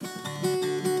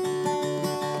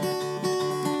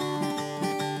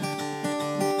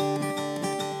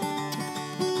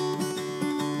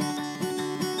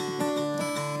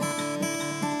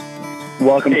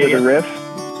Welcome to the Riff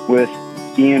with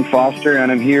Ian Foster,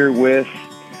 and I'm here with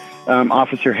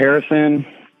Officer Harrison,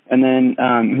 and then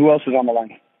who else is on the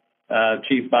line?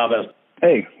 Chief Bob Estes.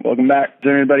 Hey, welcome back. Is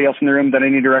there anybody else in the room that I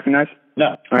need to recognize? No.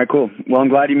 All right, cool. Well, I'm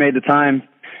glad you made the time.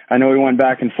 I know we went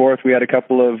back and forth. We had a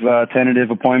couple of tentative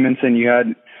appointments, and you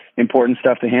had important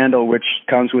stuff to handle, which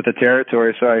comes with the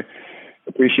territory, so I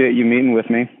appreciate you meeting with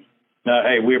me.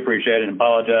 Hey, we appreciate it and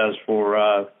apologize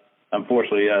for,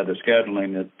 unfortunately, the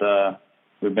scheduling.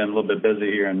 We've been a little bit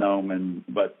busy here in Nome,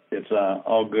 but it's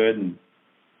all good, and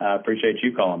I appreciate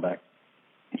you calling back.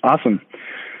 Awesome.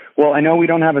 Well, I know we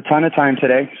don't have a ton of time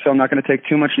today, so I'm not going to take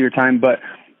too much of your time, but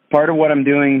part of what I'm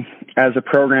doing as a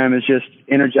program is just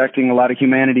interjecting a lot of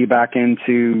humanity back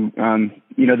into,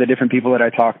 the different people that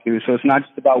I talk to. So it's not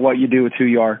just about what you do, it's who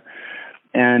you are.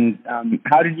 And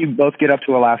how did you both get up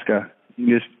to Alaska?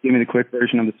 You just give me the quick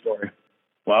version of the story.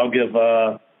 Well, I'll give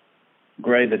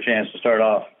Gray the chance to start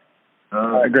off.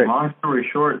 Great. Long story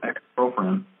short,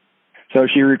 ex-girlfriend. So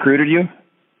she recruited you?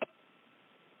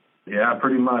 Yeah,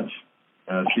 pretty much.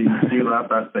 She left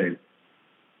that state.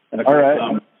 All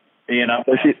right. Ian,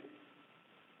 so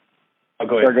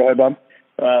go ahead. Sorry, go ahead, Bob.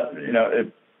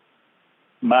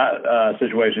 My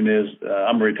situation is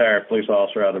I'm a retired police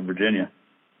officer out of Virginia,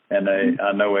 and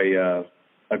I know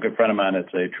a good friend of mine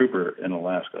that's a trooper in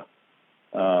Alaska,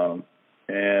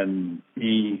 and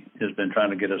he has been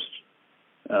trying to get us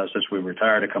since we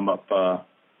retired to come up,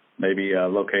 maybe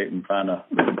locate and find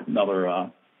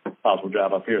another possible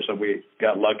job up here. So we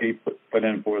got lucky, put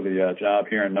in for the job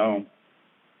here in Nome,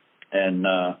 and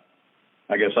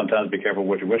I guess sometimes be careful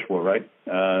what you wish for, right?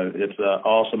 It's an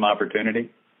awesome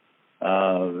opportunity,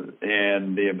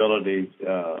 and the ability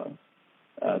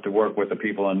to work with the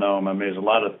people in Nome. I mean, there's a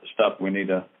lot of stuff we need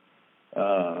to,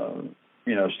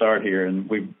 start here, and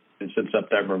since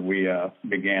September we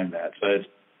began that. So it's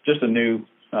just a new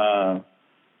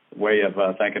way of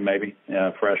thinking, maybe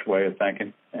a fresh way of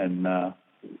thinking, and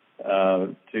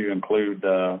to include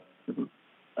going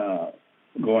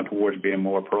towards being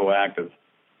more proactive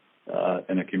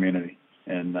in the community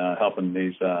and helping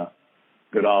these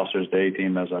good officers, the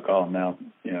A-team as I call them now,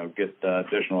 get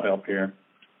additional help here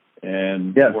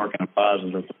and work in a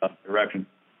positive direction.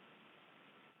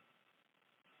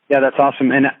 Yeah, that's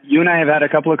awesome. And you and I have had a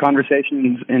couple of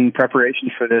conversations in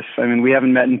preparation for this. I mean, we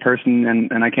haven't met in person,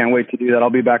 and I can't wait to do that. I'll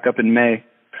be back up in May.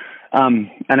 And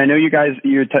I know you guys,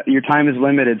 your time is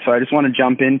limited, so I just want to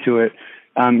jump into it.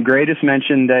 Gray just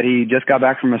mentioned that he just got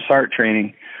back from a SART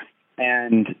training.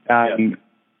 And can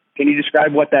you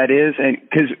describe what that is? And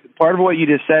because part of what you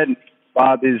just said,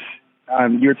 Bob, is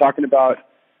you were talking about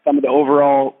some of the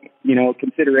overall,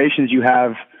 considerations you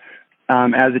have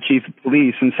as a chief of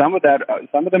police, and some of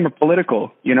them are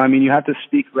political. You have to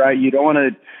speak right. You don't want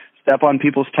to step on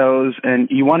people's toes, and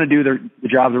you want to do the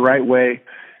job the right way.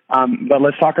 But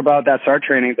let's talk about that SART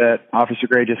training that Officer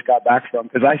Gray just got back from,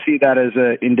 because I see that as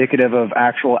indicative of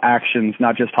actual actions,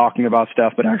 not just talking about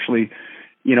stuff, but actually,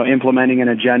 implementing an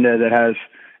agenda that has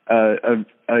an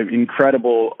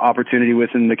incredible opportunity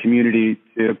within the community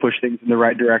to push things in the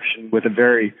right direction with a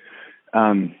very,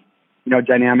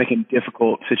 dynamic and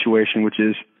difficult situation, which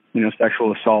is,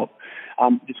 sexual assault.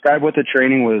 Describe what the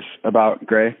training was about,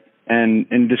 Gray, and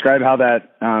describe how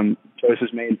that choice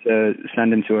was made to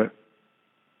send him to it.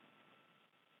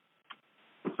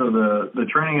 So the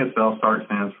training itself, SART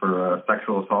stands for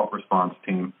Sexual Assault Response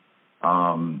Team.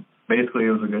 Basically, it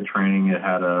was a good training. It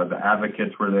had the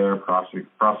advocates were there,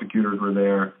 prosecutors were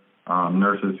there,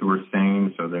 nurses who were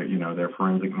staying, so they're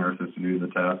forensic nurses to do the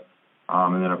test,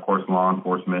 and then of course law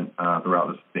enforcement throughout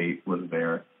the state was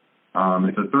there.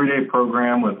 It's a 3-day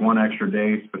program with one extra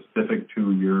day specific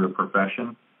to your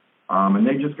profession, and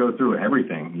they just go through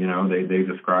everything. They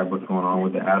describe what's going on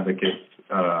with the advocates.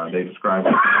 They describe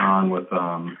what's going on with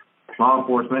law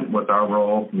enforcement, what's our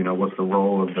role, what's the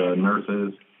role of the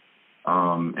nurses,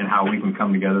 and how we can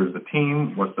come together as a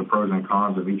team, what's the pros and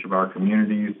cons of each of our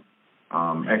communities,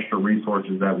 extra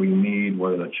resources that we need,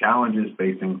 what are the challenges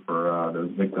facing for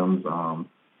those victims,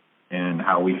 and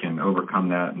how we can overcome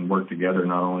that and work together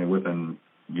not only within,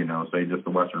 say just the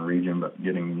Western region, but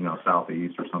getting,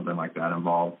 Southeast or something like that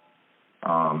involved.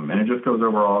 And it just goes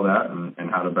over all that and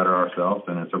how to better ourselves,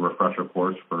 and it's a refresher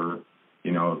course for,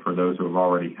 for those who have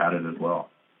already had it as well.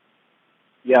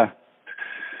 Yeah.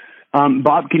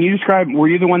 Bob, can you describe, were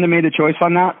you the one that made the choice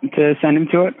on that to send him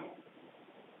to it?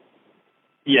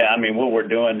 Yeah, I mean, what we're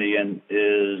doing, Ian,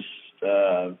 is,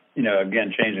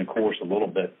 again, changing course a little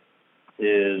bit,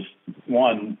 is,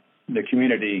 one, the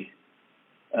community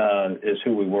is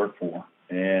who we work for,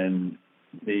 and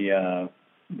the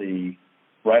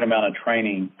right amount of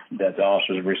training that the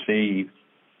officers receive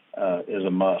is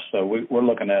a must. So we're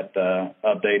looking at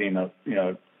updating,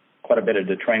 quite a bit of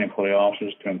the training for the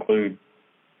officers to include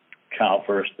child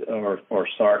first or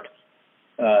SART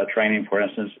training, for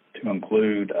instance, to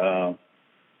include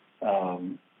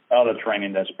other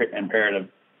training that's imperative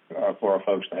for our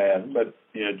folks to have. But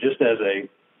just as a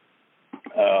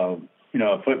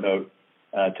footnote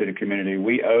to the community,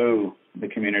 we owe the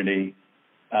community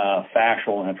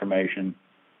factual information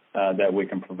that we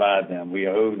can provide them. We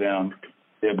owe them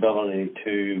the ability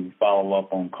to follow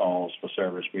up on calls for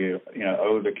service. We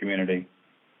owe the community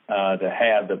to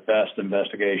have the best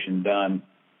investigation done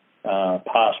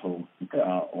possible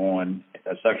on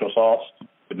sexual assaults,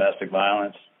 domestic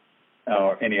violence,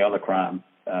 or any other crime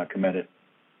committed.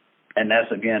 And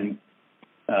that's, again,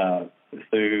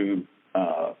 through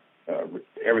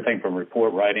everything from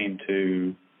report writing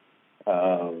to,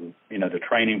 the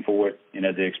training for it,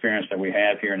 the experience that we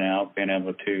have here now, being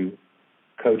able to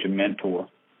coach and mentor,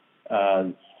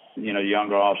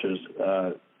 younger officers,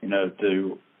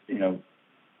 to,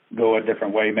 go a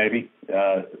different way maybe,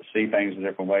 see things a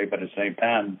different way, but at the same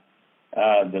time,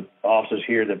 the officers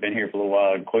here that have been here for a little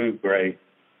while, include Gray,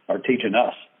 are teaching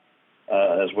us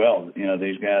as well.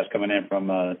 These guys coming in from,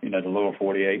 the lower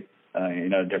 48,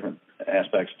 different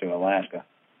aspects to Alaska.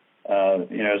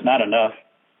 It's not enough,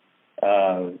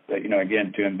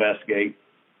 again, to investigate,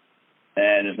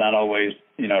 and it's not always,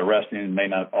 arresting may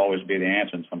not always be the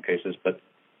answer in some cases, but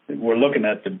we're looking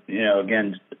at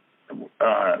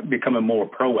becoming more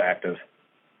proactive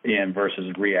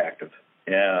versus reactive.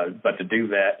 But to do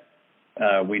that,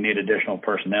 we need additional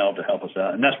personnel to help us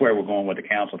out, and that's where we're going with the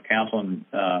council. The council and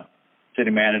city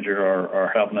manager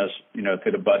are helping us,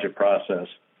 through the budget process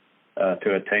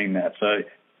to attain that. So,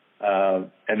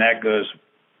 and that goes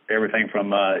everything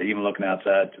from even looking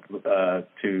outside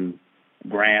to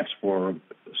grants for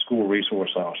school resource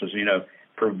officers,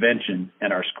 prevention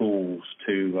in our schools,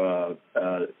 to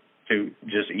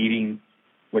just eating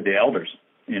with the elders,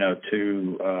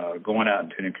 to going out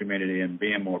into the community and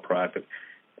being more proactive.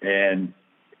 And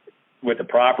with the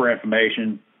proper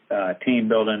information, team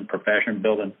building, profession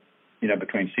building,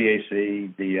 between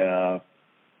CAC, the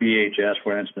BHS,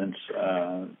 for instance,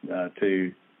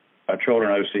 to our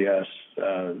children OCS,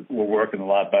 we're working a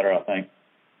lot better, I think,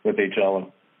 with each other.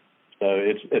 So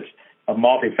it's a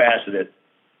multifaceted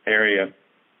area: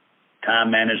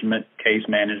 time management, case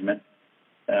management,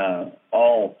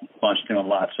 all bunched in a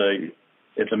lot. So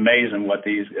it's amazing what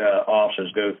these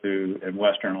officers go through in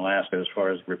Western Alaska as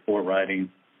far as report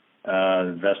writing,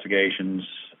 investigations.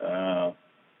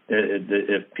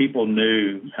 If people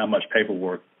knew how much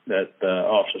paperwork that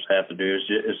officers have to do,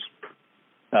 it's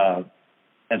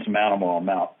insurmountable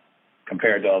amount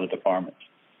compared to other departments.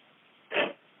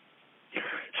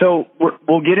 So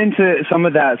we'll get into some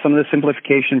of the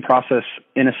simplification process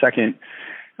in a second.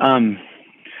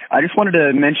 I just wanted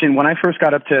to mention, when I first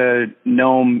got up to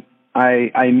Nome,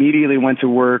 I immediately went to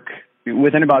work.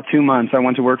 Within about 2 months, I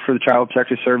went to work for the Child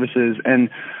Protective Services,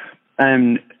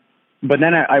 but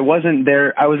then I wasn't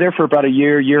there. I was there for about a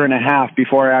year and a half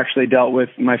before I actually dealt with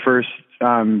my first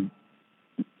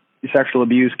sexual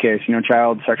abuse case,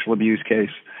 child sexual abuse case.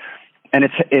 And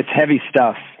it's heavy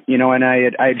stuff, and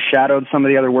I had shadowed some of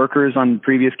the other workers on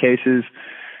previous cases.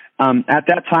 At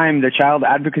that time, the Child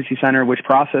Advocacy Center, which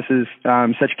processes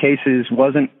such cases,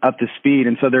 wasn't up to speed.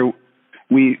 And so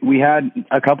we had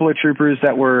a couple of troopers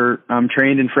that were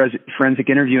trained in forensic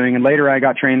interviewing, and later I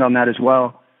got trained on that as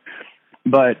well.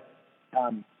 But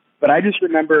I just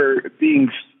remember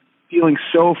feeling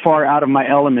so far out of my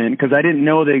element because I didn't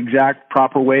know the exact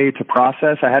proper way to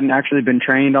process. I hadn't actually been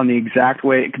trained on the exact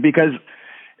way, because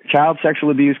child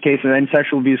sexual abuse cases and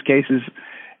sexual abuse cases,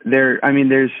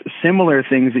 there's similar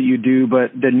things that you do,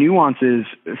 but the nuances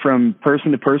from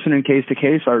person to person and case to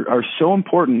case are so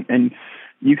important, and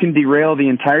you can derail the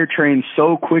entire train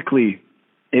so quickly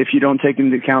if you don't take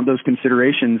into account those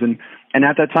considerations. And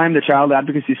at that time, the Child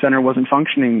Advocacy Center wasn't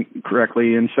functioning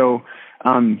correctly, and so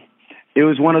it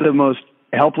was one of the most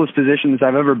helpless positions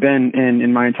I've ever been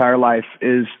in my entire life,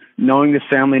 is knowing this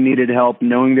family needed help,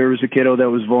 knowing there was a kiddo that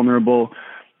was vulnerable,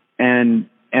 and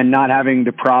not having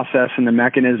the process and the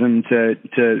mechanism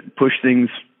to push things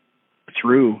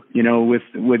through, with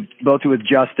both with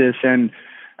justice and,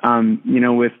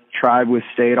 with tribe, with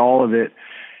state, all of it.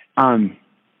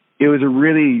 It was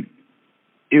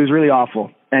really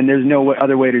awful, and there's no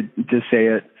other way to say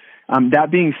it. That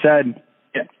being said,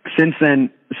 since then,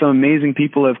 some amazing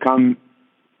people have come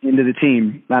into the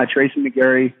team. Tracy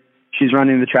McGarry, she's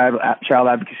running the Child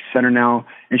Advocacy Center now,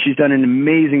 and she's done an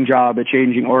amazing job at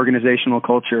changing organizational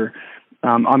culture.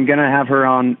 I'm going to have her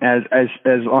on as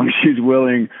long as she's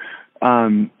willing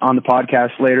on the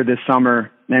podcast later this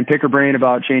summer, and pick her brain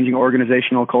about changing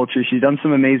organizational culture. She's done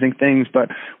some amazing things, but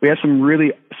we have some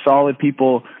really solid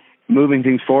people moving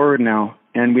things forward now,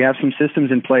 and we have some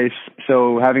systems in place.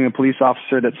 So having a police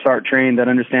officer that's SART trained, that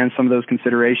understands some of those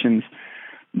considerations,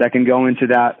 that can go into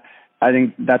that, I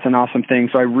think that's an awesome thing.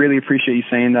 So I really appreciate you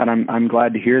saying that. I'm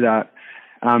glad to hear that.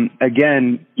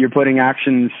 Again, you're putting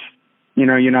actions,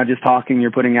 you're not just talking,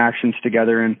 you're putting actions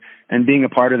together and being a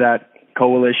part of that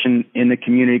coalition in the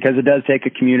community, because it does take a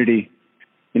community,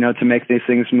 to make these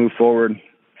things move forward.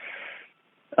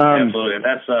 Absolutely.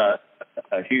 That's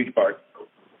a huge part.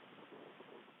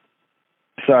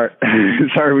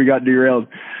 Sorry, we got derailed.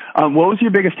 What was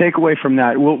your biggest takeaway from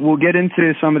that? We'll get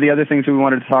into some of the other things we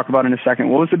wanted to talk about in a second.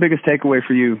 What was the biggest takeaway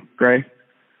for you, Gray,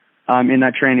 in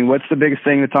that training? What's the biggest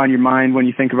thing that's on your mind when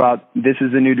you think about, this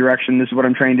is the new direction, this is what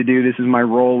I'm trying to do, this is my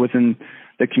role within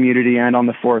the community and on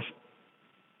the force?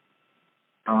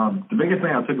 The biggest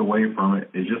thing I took away from it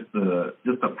is just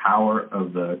the power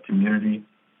of the community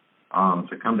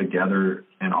to come together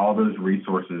and all those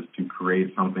resources to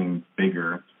create something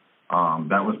bigger.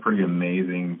 That was pretty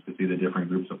amazing to see the different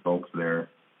groups of folks there,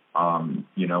 and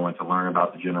to learn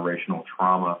about the generational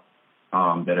trauma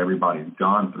that everybody's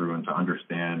gone through, and to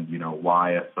understand,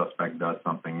 why a suspect does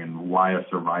something and why a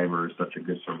survivor is such a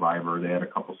good survivor. They had a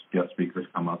couple guest speakers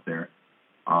come up there.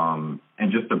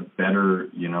 And just to better,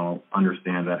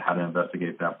 understand that, how to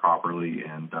investigate that properly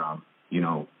and,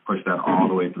 push that all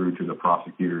the way through to the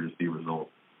prosecutor to see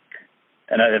results.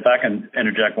 And if I can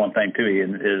interject one thing too,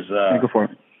 Ian, is, go for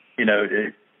it.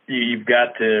 You've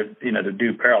got to, to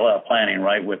do parallel planning,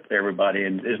 right, with everybody.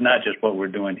 And it's not just what we're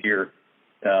doing here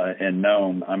in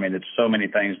Nome. I mean, it's so many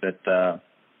things that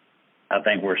I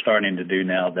think we're starting to do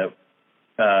now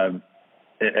that,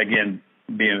 again,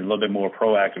 being a little bit more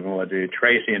proactive in what we do.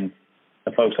 Tracy and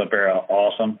the folks up there are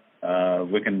awesome.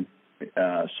 We can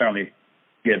certainly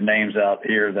get names out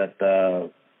here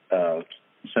that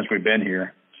since we've been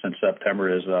here, since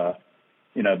September, is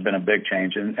been a big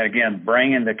change. And again,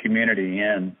 bringing the community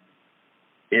in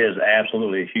is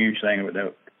absolutely a huge thing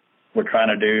that we're trying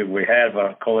to do. We have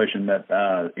a coalition that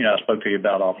I spoke to you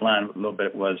about offline a little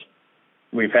bit.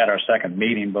 We've had our second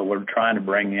meeting, but we're trying to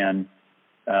bring in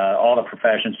all the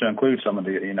professions, to include some of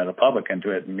the the public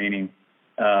into it, meaning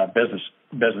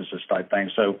businesses type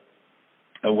things. So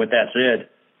with that said,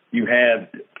 you have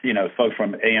folks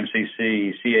from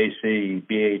AMCC, CAC,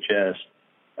 BHS,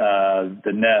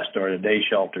 the Nest or the day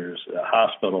shelters,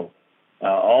 hospital,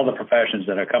 all the professions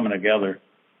that are coming together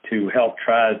to help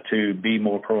try to be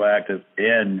more proactive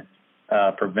in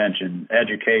prevention,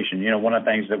 education. One of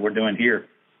the things that we're doing here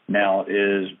now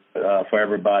is for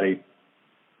everybody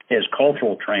is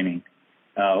cultural training.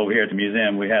 Over here at the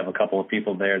museum, we have a couple of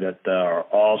people there that are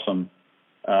awesome,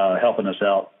 helping us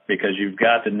out, because you've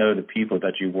got to know the people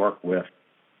that you work with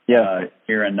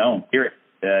here in Nome.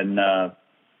 And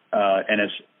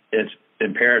it's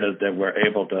imperative that we're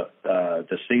able to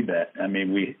see that. I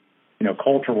mean, we,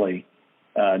 culturally,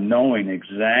 knowing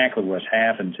exactly what's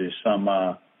happened to some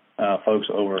folks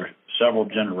over several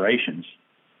generations,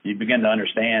 you begin to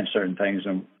understand certain things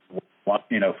and what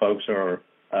folks are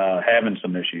having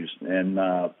some issues. And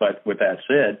but with that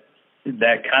said,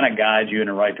 that kind of guides you in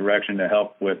the right direction to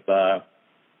help with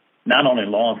not only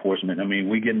law enforcement. I mean,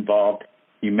 we get involved.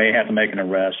 You may have to make an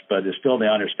arrest, but it's still the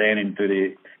understanding through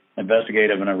the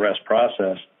investigative and arrest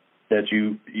process that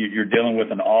you're dealing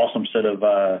with an awesome set of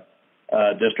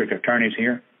district attorneys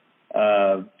here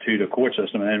to the court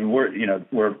system, and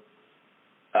we're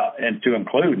and to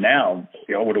include now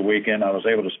over the weekend, I was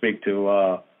able to speak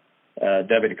to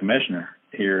deputy commissioner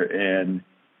here, and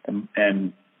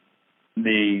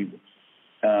they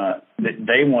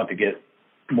want to get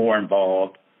more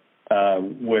involved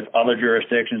with other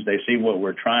jurisdictions. They see what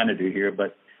we're trying to do here,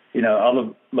 but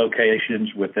other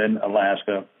locations within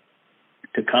Alaska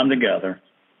to come together,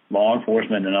 law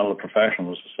enforcement and other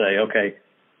professionals, to say, okay,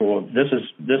 well, this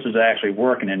is actually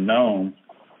working in Nome.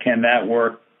 Can that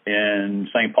work in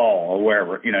St. Paul or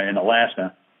wherever, in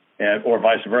Alaska, or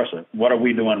vice versa? What are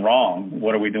we doing wrong?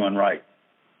 What are we doing right?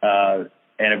 And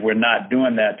if we're not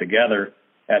doing that together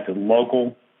at the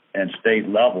local and state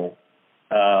level,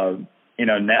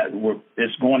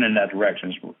 it's going in that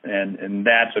direction, and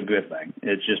that's a good thing.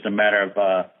 It's just a matter of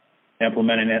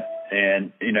implementing it,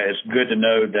 and it's good to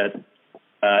know that.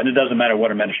 And it doesn't matter what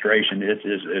administration.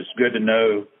 It's good to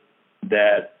know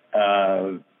that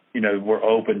we're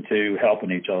open to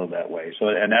helping each other that way. So,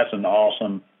 and that's an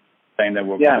awesome thing that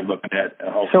we're looking at.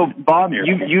 So, Bob,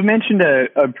 you mentioned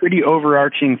a pretty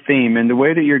overarching theme, and the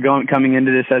way that you're coming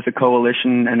into this as a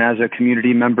coalition and as a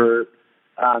community member,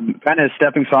 kind of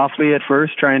stepping softly at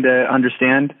first, trying to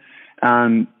understand.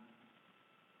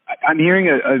 I'm hearing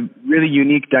a really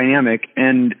unique dynamic.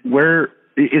 And where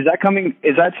is that coming?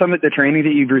 Is that some of the training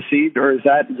that you've received, or is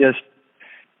that just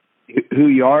who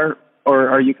you are? Or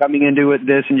are you coming into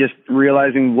this and just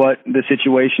realizing what the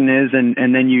situation is,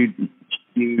 and then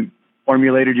you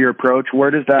formulated your approach? Where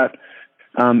does that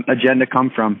agenda come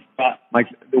from? Like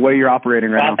the way you're operating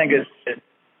right now? I think it's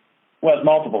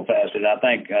multiple faceted. I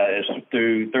think it's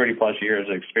through 30 plus years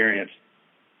of experience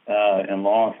in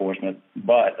law enforcement,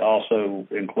 but also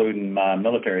including my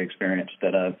military experience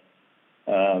that I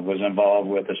was involved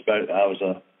with. I was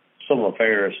a civil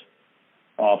affairs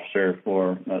officer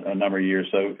for a number of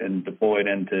years, and deployed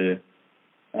into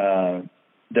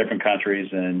different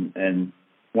countries. And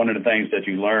one of the things that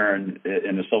you learn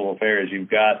in the civil affairs, you've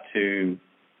got to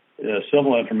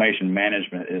civil information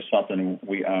management is something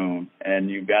we own, and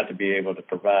you've got to be able to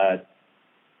provide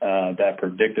that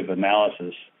predictive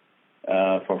analysis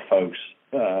for folks,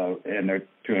 and they're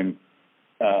doing,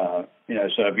 so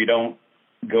if you don't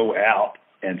go out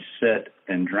and sit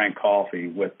and drink coffee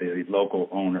with the local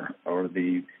owner or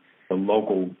the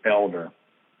local elder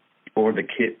or the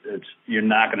kid, you're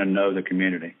not going to know the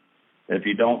community. If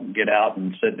you don't get out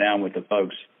and sit down with the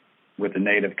folks, with the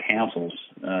native councils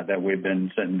that we've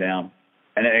been sitting down,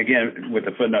 and again, with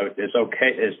the footnote, it's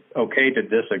okay to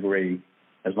disagree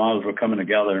as long as we're coming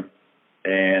together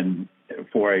and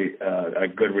for a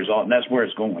good result, and that's where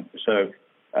it's going. So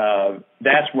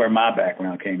that's where my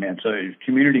background came in. So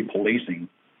community policing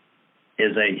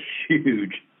is a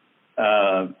huge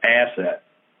asset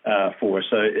for us.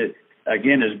 So it,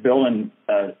 again, is building,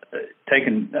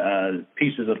 taking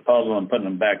pieces of the puzzle and putting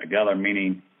them back together,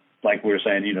 meaning, like we were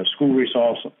saying, school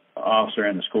resource officer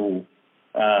in the school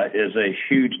is a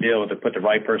huge deal to put the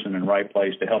right person in the right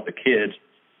place to help the kids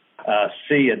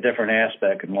see a different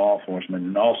aspect in law enforcement,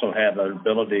 and also have the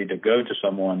ability to go to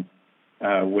someone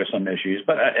with some issues.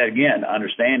 But again,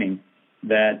 understanding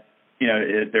that,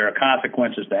 there are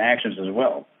consequences to actions as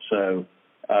well. So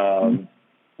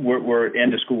we're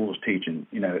into schools teaching.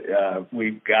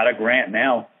 We've got a grant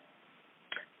now,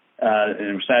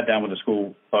 and we sat down with the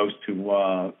school folks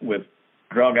with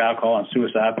drug, alcohol, and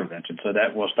suicide prevention. So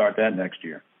that we'll start that next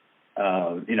year.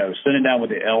 Sitting down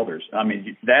with the elders. I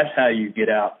mean, that's how you get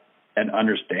out and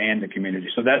understand the community.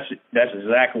 So that's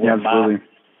exactly where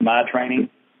my training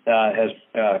has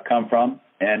come from.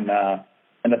 And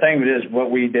the thing of it is, what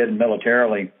we did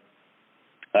militarily,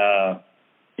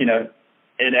 it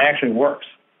actually works,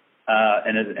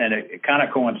 and it kind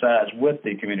of coincides with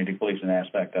the community policing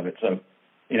aspect of it. So,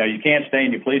 you can't stay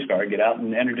in your police car, get out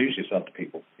and introduce yourself to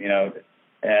people. And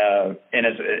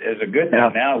it's a good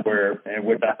thing now where, and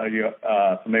with I know you're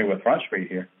familiar with Front Street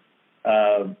here.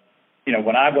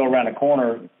 When I go around the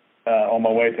corner on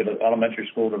my way to the elementary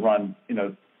school to run,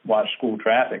 watch school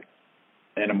traffic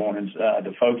in the mornings,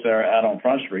 the folks that are out on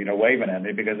Front Street are waving at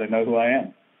me because they know who I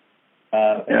am.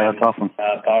 That's awesome.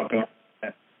 Talk to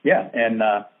them. Yeah, and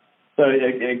so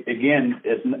again,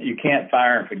 you can't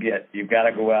fire and forget. You've got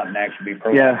to go out and actually be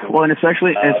proactive. Yeah, well, and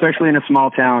especially in a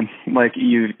small town like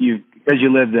you because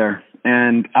you live there,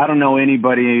 and I don't know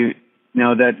anybody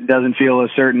that doesn't feel a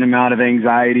certain amount of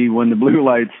anxiety when the blue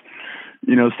lights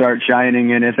start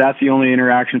shining. And if that's the only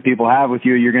interaction people have with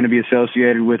you, you're going to be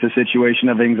associated with a situation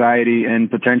of anxiety and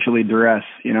potentially duress,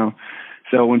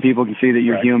 So when people can see that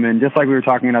you're human, just like we were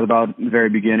talking about at the very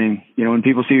beginning, when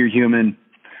people see you're human,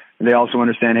 they also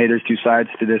understand, hey, there's two sides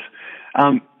to this.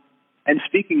 And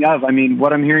speaking of,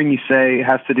 what I'm hearing you say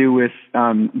has to do with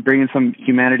bringing some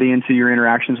humanity into your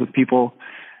interactions with people.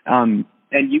 And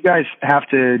you guys have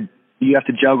to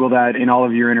juggle that in all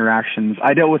of your interactions.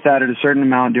 I dealt with that at a certain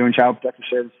amount doing child protective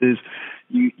services.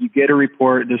 You get a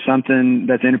report, there's something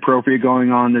that's inappropriate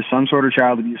going on, there's some sort of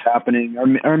child abuse happening,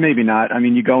 or maybe not.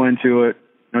 You go into it,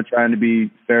 trying to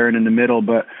be fair and in the middle,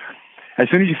 but as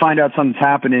soon as you find out something's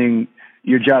happening,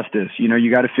 you're justice.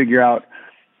 You got to figure out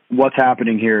what's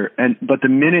happening here. But the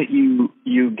minute you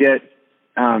get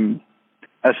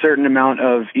a certain amount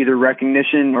of either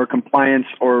recognition or compliance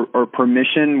or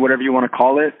permission, whatever you want to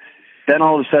call it, then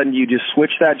all of a sudden you just switch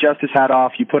that justice hat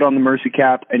off, you put on the mercy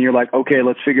cap, and you're like, okay,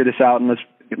 let's figure this out, and let's,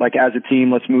 as a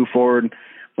team, let's move forward.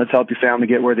 Let's help your family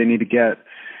get where they need to get.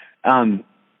 One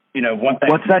thing.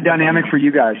 What's that dynamic for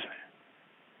you guys?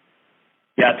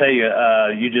 Yeah, I tell you,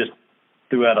 you just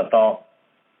threw out a thought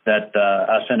that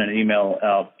I sent an email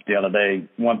out the other day.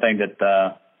 One thing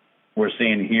that we're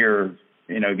seeing here,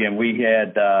 again, we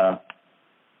had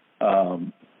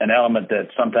an element that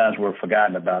sometimes we're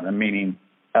forgotten about, and meaning,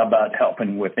 how about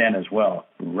helping within as well,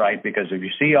 right? Because if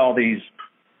you see all these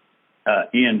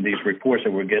these reports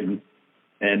that we're getting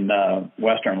in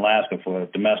Western Alaska for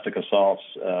domestic assaults,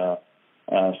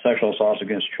 sexual assaults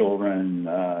against children,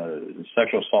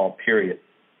 sexual assault, period.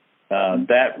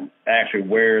 That actually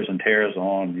wears and tears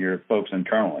on your folks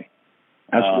internally.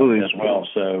 Absolutely. As well.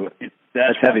 So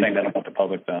that's one thing that I want the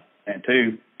public to understand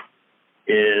too,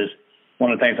 is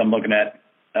one of the things I'm looking at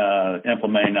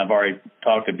implementing. I've already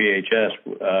talked to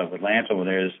BHS with Lance over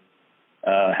there, is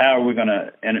how are we going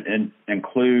to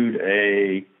include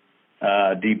a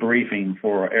debriefing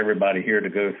for everybody here to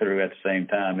go through at the same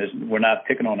time. We're not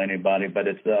picking on anybody, but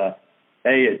it's I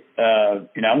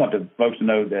want the folks to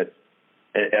know that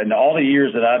in all the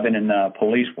years that I've been in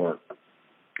police work,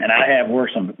 and I have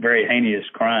worked some very heinous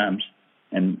crimes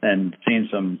and seen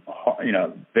some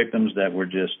victims that were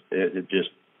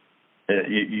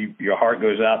your heart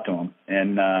goes out to them.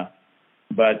 And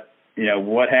but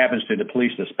what happens to the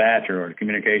police dispatcher or the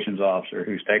communications officer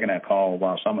who's taking that call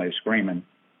while somebody's screaming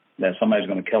that somebody's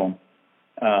going to kill them,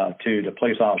 to the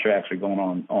police officer actually going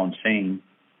on scene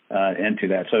into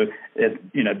that. So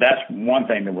that's one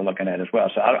thing that we're looking at as well.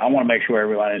 So I want to make sure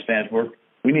everybody understands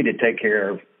we need to take care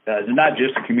of not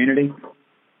just the community.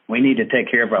 We need to take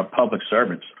care of our public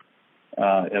servants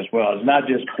as well. It's not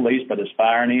just police, but it's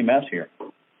fire and EMS here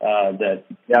that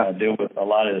deal with a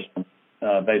lot of this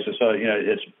basis. So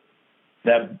it's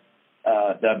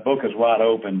that book is wide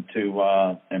open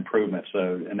to improvement. So,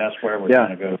 and that's where we're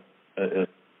trying to go.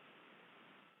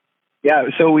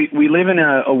 So we live in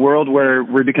a world where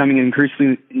we're becoming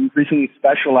increasingly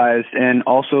specialized and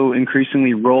also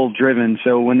increasingly role-driven.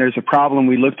 So when there's a problem,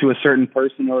 we look to a certain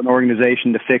person or an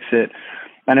organization to fix it.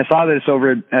 And I saw this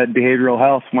over at Behavioral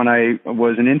Health when I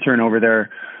was an intern over there.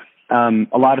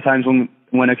 A lot of times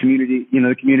when a community,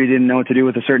 the community didn't know what to do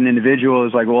with a certain individual, it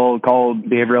was like, well, call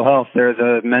Behavioral Health. They're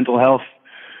the mental health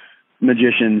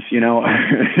magicians,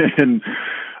 And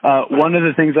one of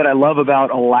the things that I love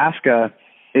about Alaska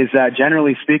is that,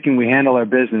 generally speaking, we handle our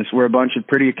business. We're a bunch of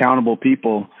pretty accountable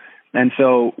people. And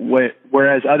so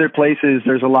whereas other places,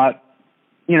 there's a lot,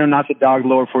 not the dog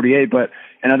lower 48, but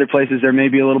in other places there may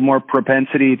be a little more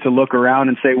propensity to look around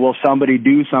and say, well, somebody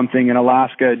do something. In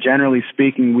Alaska, generally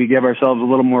speaking, we give ourselves a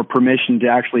little more permission to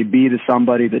actually be the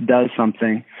somebody that does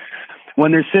something.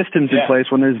 When there's systems in place,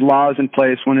 when there's laws in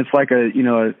place, when it's like a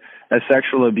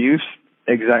sexual abuse,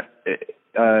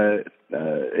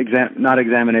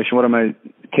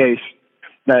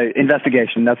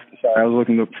 investigation. I was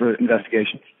looking for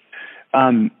investigation.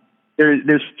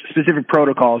 There's specific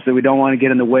protocols that we don't want to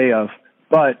get in the way of.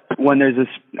 But when there's a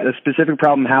specific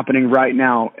problem happening right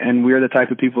now, and we're the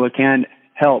type of people that can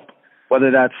help,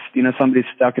 whether that's, somebody's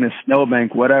stuck in a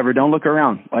snowbank, whatever, don't look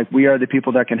around. Like, we are the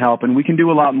people that can help, and we can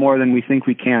do a lot more than we think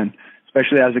we can,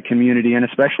 especially as a community, and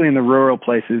especially in the rural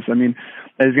places. I mean,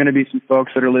 there's going to be some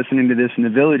folks that are listening to this in the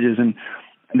villages, and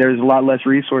there's a lot less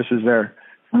resources there.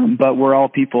 But we're all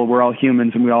people, we're all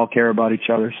humans, and we all care about each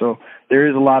other. So there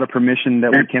is a lot of permission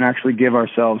that we can actually give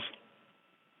ourselves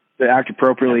to act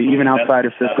appropriately, even outside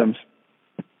of systems.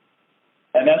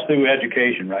 And that's through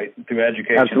education, right? Through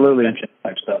education, absolutely,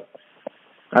 type stuff.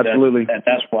 Absolutely. And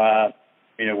that's why,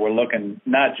 we're looking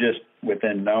not just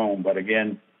within Nome, but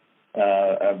again,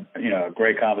 a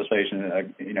great conversation,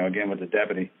 again with the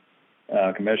deputy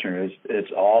commissioner.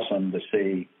 It's awesome to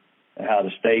see how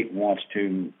the state wants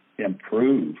to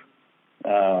improve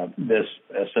this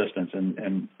assistance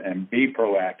and be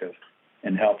proactive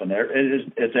in helping.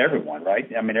 It's everyone,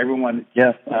 right? I mean, everyone,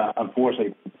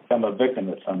 unfortunately, become a victim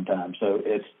at some time. So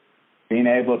it's being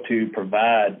able to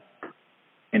provide,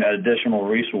 additional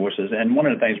resources. And one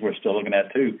of the things we're still looking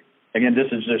at too, again,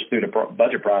 this is just through the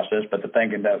budget process, but the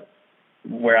thinking that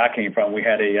where I came from, we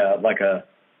had a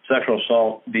sexual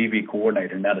assault DV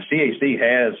coordinator. Now the CAC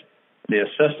has the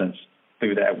assistance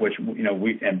through that, which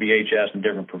we and BHS and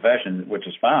different professions, which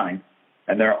is fine,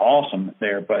 and they're awesome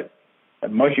there. But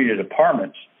most of your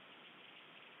departments,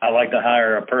 I like to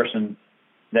hire a person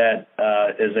that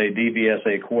is a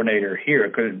DVSA coordinator here.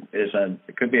 It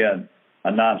could be a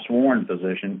non-sworn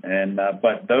position, and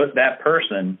but that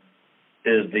person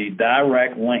is the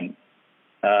direct link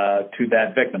to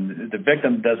that victim. The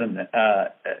victim doesn't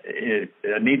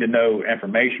need to know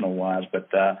informational wise, but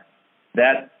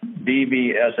that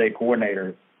DVSA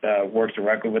coordinator works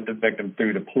directly with the victim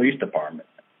through the police department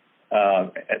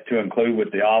to include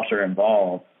with the officer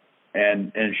involved,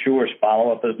 and ensures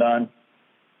follow-up is done,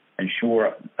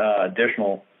 ensure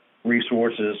additional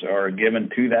resources are given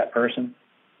to that person,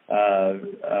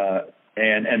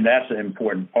 and that's an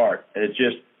important part. It's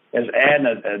adding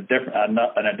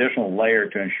an additional layer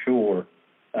to ensure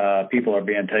people are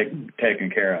being taken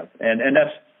care of, and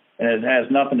it has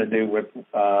nothing to do with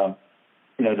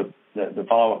the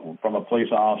follow-up from a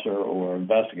police officer or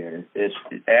investigator. It's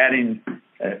adding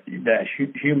that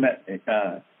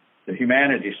the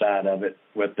humanity side of it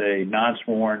with a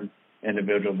non-sworn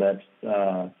individual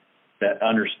that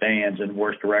understands and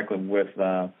works directly with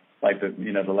like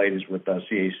the ladies with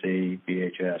CAC,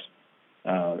 BHS,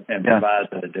 and provides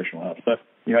that additional help. But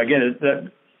again,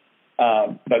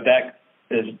 but that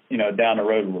is down the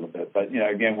road a little bit. But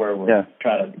again, where we're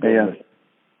trying to go with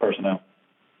personnel.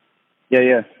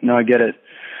 Yeah. No, I get it.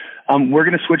 We're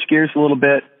going to switch gears a little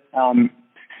bit.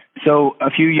 So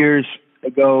a few years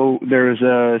ago, there was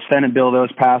a Senate bill that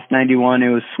was passed, 91. It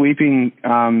was sweeping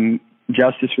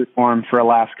justice reform for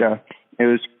Alaska. It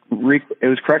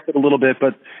was corrected a little bit,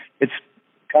 but it's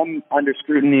come under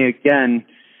scrutiny again.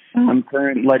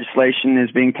 Current legislation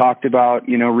is being talked about,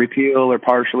 repeal or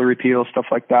partially repeal, stuff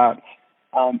like that.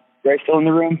 Ray, still in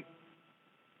the room?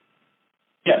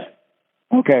 Yes.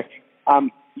 Okay.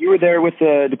 You were there with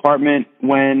the department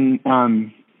when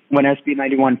SB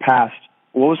 91 passed.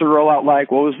 What was the rollout like?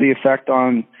 What was the effect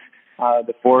on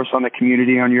the force, on the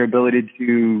community, on your ability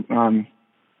to,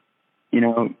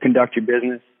 conduct your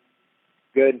business?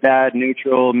 Good, bad,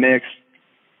 neutral, mixed?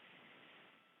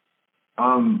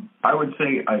 I would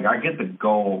say I get the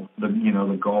goal,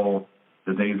 the goal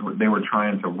that they were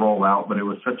trying to roll out, but it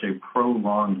was such a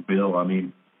prolonged bill. I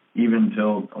mean, even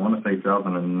till, I want to say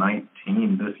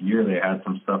 2019, this year, they had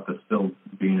some stuff that's still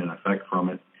being in effect from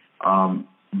it.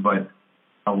 But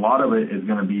a lot of it is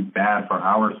going to be bad for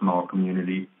our small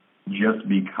community just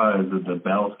because of the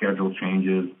bail schedule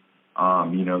changes,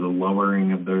 the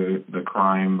lowering of the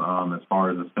crime as far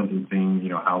as the sentencing,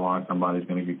 how long somebody's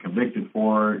going to get convicted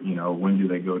for, when do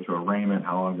they go to arraignment,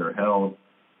 how long they're held,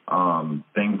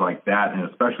 things like that, and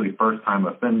especially first-time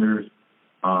offenders,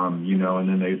 and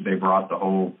then they brought the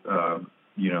whole,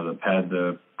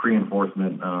 the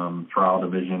pre-enforcement trial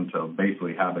division to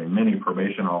basically have a mini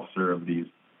probation officer of these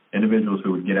individuals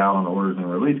who would get out on orders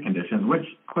and release conditions, which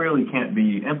clearly can't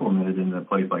be implemented in a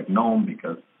place like Nome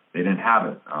because they didn't have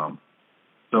it.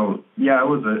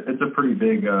 It's a pretty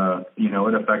big,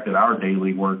 it affected our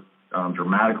daily work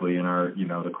dramatically. In our,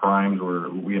 the crimes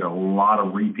we had a lot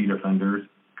of repeat offenders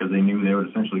because they knew they would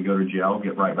essentially go to jail,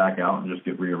 get right back out, and just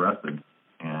get rearrested,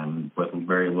 and with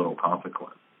very little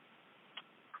consequence.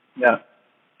 Yeah.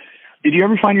 Did you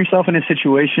ever find yourself in a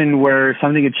situation where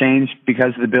something had changed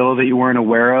because of the bill that you weren't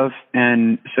aware of,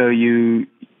 and so you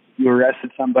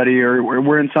arrested somebody or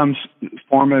were in some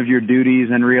form of your duties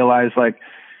and realized like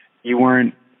you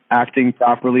weren't acting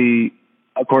properly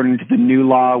according to the new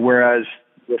law, whereas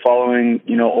you're following,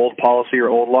 old policy or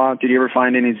old law? Did you ever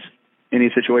find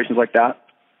any situations like that?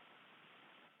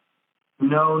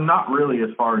 No, not really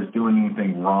as far as doing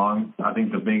anything wrong. I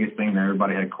think the biggest thing that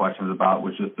everybody had questions about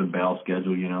was just the bail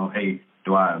schedule. Hey,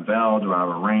 do I have bail? Do I have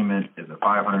arraignment? Is it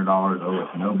 $500? Oh,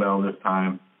 it's no bail this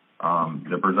time.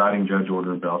 The presiding judge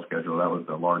ordered bail schedule. That was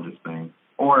the largest thing.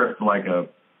 Or if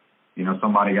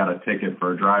somebody got a ticket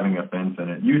for a driving offense,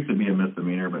 and it used to be a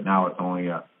misdemeanor, but now it's only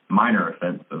a minor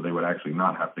offense, so they would actually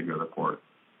not have to go to court.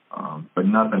 But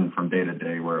nothing from day to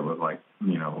day where it was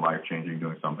life-changing,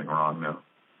 doing something wrong, no.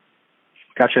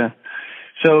 Gotcha.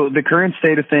 So the current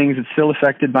state of things, it's still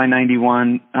affected by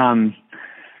 91.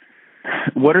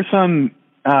 What are some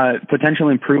potential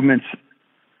improvements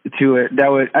to it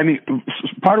that would,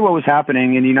 part of what was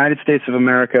happening in the United States of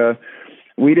America,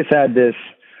 we just had this,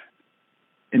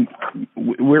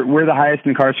 we're the highest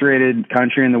incarcerated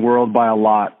country in the world by a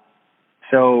lot.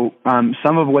 So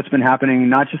some of what's been happening,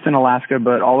 not just in Alaska,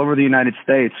 but all over the United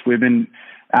States, we've been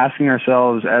asking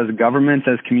ourselves as governments,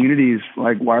 as communities,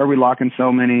 like, why are we locking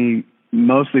so many,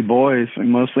 mostly boys and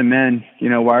mostly men?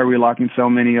 Why are we locking so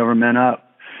many of our men up?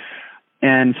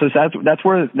 And so that's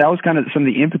where, that was kind of some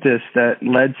of the impetus that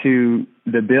led to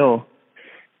the bill.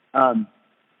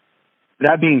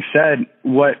 That being said,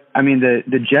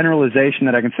 the generalization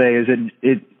that I can say is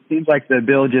it seems like the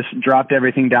bill just dropped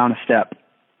everything down a step.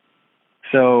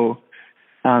 So,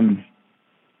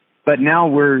 but now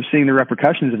we're seeing the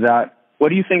repercussions of that. What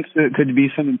do you think could be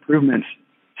some improvements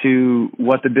to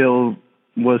what the bill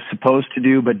was supposed to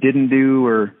do but didn't do?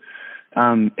 Or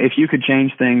if you could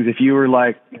change things, if you were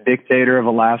like dictator of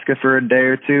Alaska for a day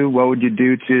or two, what would you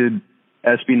do to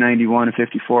SB 91 and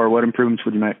 54? What improvements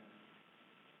would you make?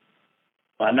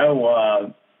 I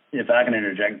know, if I can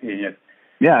interject.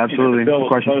 Yeah, absolutely. The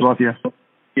question for both of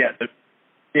you.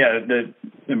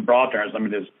 In broad terms,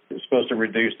 it's supposed to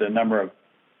reduce the number of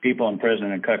people in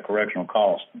prison and cut correctional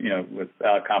costs,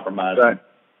 without compromising,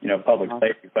 right, public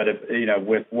safety. But if,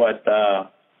 with what,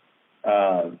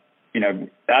 I'm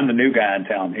the new guy in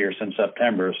town here since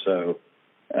September, so,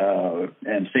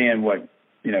 and seeing what,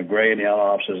 Gray and the other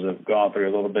officers have gone through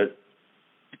a little bit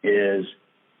is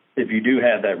if you do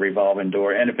have that revolving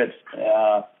door, and if it's,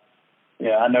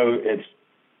 I know it's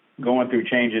going through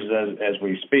changes as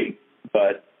we speak.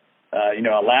 But,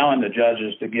 allowing the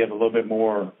judges to give a little bit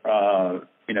more,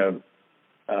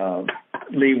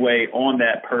 leeway on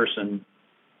that person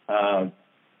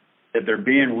if they're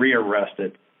being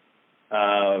rearrested,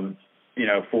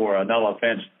 for another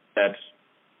offense that's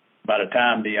by the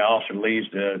time the officer leaves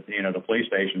the police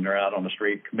station, they're out on the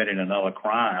street committing another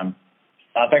crime.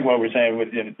 I think what we're saying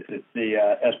with the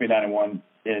SB 91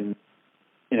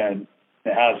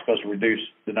 how it's supposed to reduce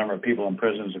the number of people in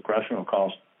prisons and correctional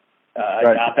costs,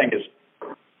 right. I think it's,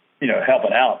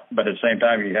 helping out. But at the same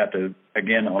time, you have to,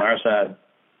 again, on our side,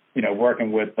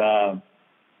 working with, as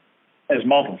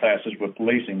multiple facets with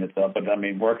policing and stuff, but I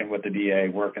mean, working with the DA,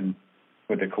 working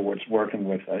with the courts, working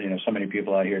with, so many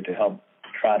people out here to help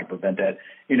try to prevent that.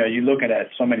 You're looking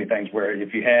at so many things where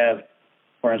if you have,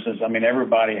 for instance,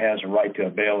 everybody has a right to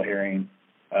a bail hearing,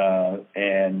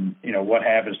 and, what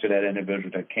happens to that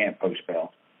individual that can't post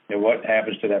bail? What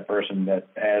happens to that person that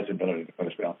has the ability to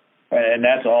post bail? And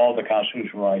that's all the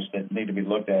constitutional rights that need to be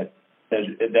looked at.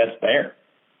 That's there.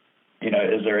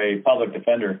 Is there a public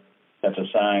defender that's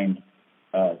assigned,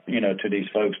 to these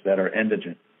folks that are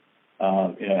indigent,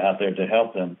 out there to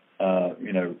help them,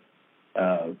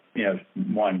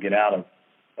 one, get out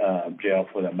of jail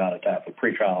for the amount of time for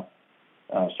pretrial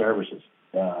services.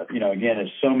 Again,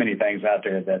 there's so many things out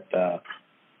there that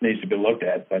needs to be looked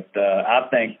at. But I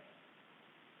think,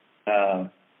 in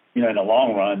the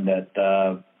long run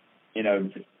that,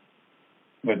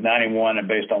 with 91 and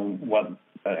based on what,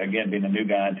 again, being a new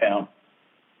guy in town,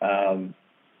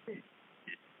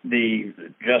 the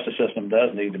justice system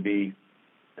does need to be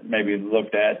maybe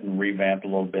looked at and revamped a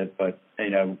little bit. But,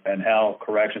 and how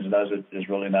corrections does it is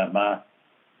really not my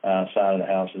side of the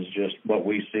house. It's just what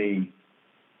we see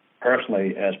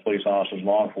personally as police officers,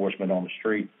 law enforcement on the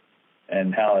street,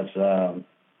 and how it's,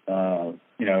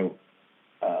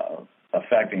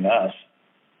 affecting us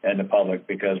and the public,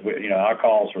 because our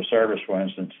calls for service, for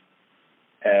instance,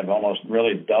 have almost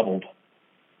really doubled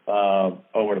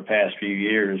over the past few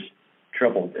years,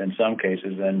 tripled in some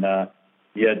cases, and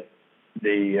yet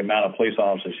the amount of police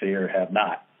officers here have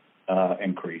not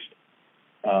increased.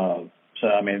 So,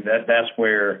 that's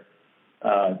where,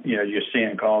 you're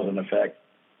seeing cause and effect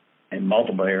in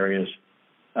multiple areas,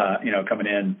 coming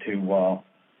in to,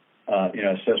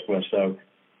 assist with. So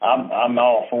I'm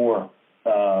all for,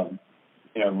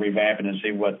 revamping and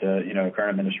see what the,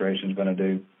 current administration is going to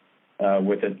do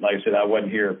with it. Like I said, I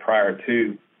wasn't here prior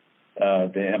to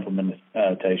the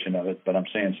implementation of it, but I'm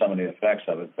seeing some of the effects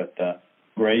of it. But,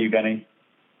 Gray, you got any?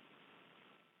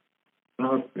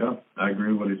 No, yeah, I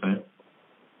agree with what he's saying.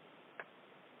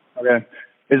 Okay.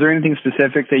 Is there anything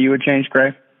specific that you would change,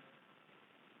 Gray,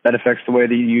 that affects the way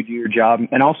that you do your job?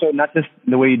 And also not just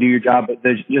the way you do your job, but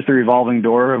just the revolving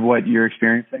door of what you're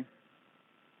experiencing?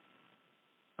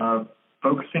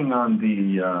 Focusing on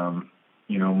the,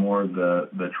 more of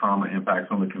the trauma impacts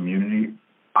on the community,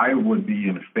 I would be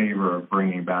in favor of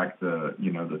bringing back the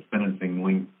sentencing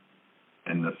length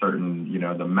and the certain,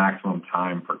 the maximum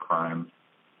time for crimes.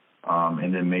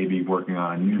 And then maybe working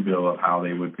on a new bill of how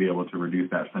they would be able to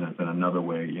reduce that sentence in another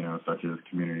way, such as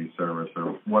community service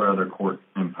or what other courts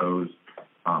impose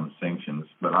sanctions.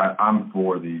 But I'm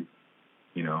for the,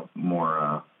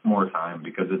 more time,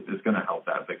 because it's going to help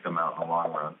that victim out in the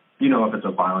long run, if it's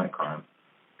a violent crime.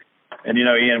 And,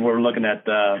 Ian, we're looking at,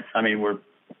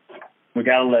 we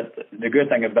got to let, the good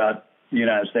thing about the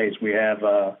United States, we have,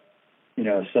 a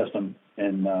system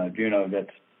in Juneau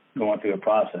that's going through a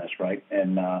process, right?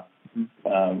 And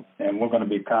we're going to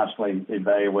be constantly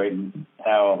evaluating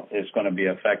how it's going to be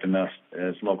affecting us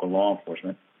as local law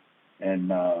enforcement,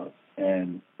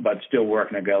 but still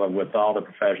working together with all the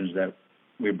professions that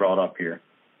we brought up here.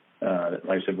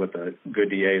 Like I said, with the good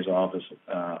DA's office,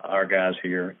 our guys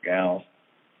here, gals,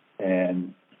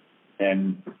 and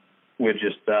we're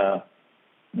just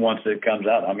once it comes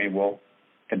out, we'll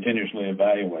continuously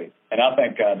evaluate. And I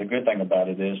think the good thing about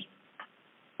it is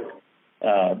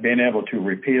being able to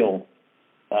repeal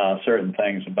certain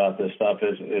things about this stuff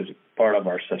is part of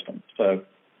our system. So,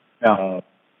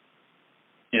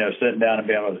 sitting down and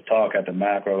being able to talk at the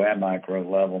macro and micro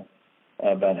level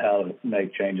about how to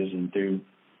make changes and do,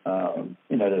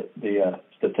 the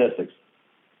statistics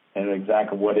and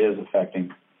exactly what is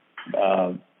affecting,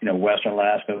 Western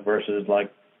Alaska versus other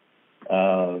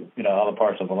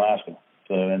parts of Alaska.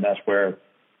 So, and that's where,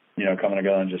 coming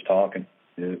together and just talking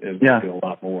is going to do a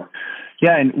lot more.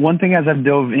 Yeah, and one thing as I've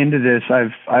dove into this,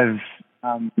 I've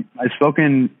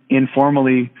spoken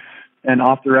informally and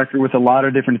off the record with a lot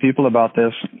of different people about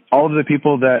this. All of the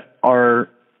people that are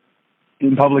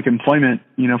in public employment,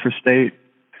 for state,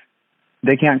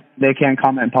 they can't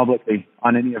comment publicly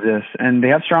on any of this, and they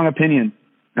have strong opinions.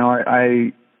 You know,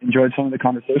 I enjoyed some of the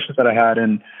conversations that I had,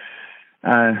 and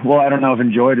well, I don't know if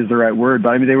enjoyed is the right word, but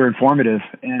I mean, they were informative.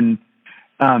 And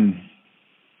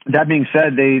that being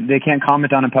said, they can't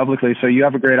comment on it publicly, so you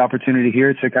have a great opportunity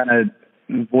here to kind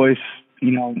of voice,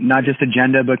 you know, not just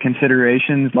agenda, but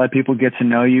considerations, let people get to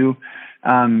know you,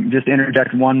 just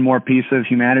interject one more piece of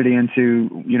humanity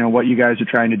into, you know, what you guys are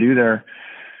trying to do there.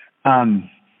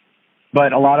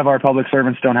 But a lot of our public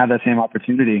servants don't have that same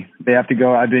opportunity. They have to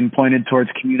go, I've been pointed towards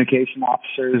communication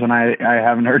officers, and I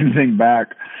haven't heard anything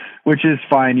back, which is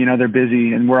fine. You know, they're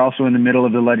busy, and we're also in the middle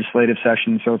of the legislative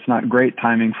session, so it's not great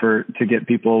timing to get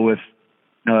people with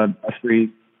a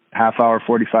free half-hour,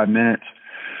 45 minutes.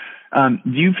 Do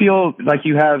you feel like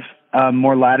you have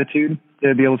more latitude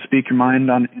to be able to speak your mind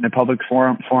in a public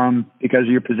forum because of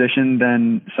your position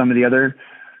than some of the other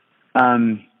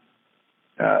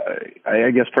I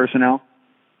guess personnel?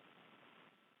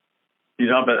 You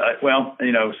know, but well,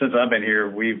 you know, since I've been here,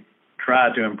 we've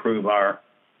tried to improve our,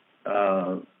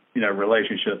 you know,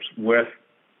 relationships with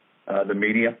the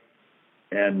media,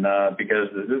 and because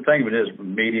the thing of it is,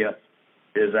 media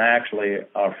is actually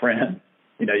our friend.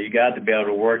 You know, you got to be able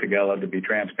to work together to be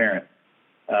transparent.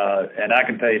 And I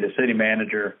can tell you, the city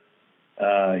manager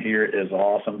here is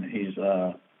awesome. He's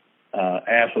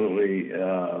absolutely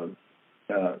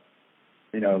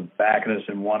you know, backing us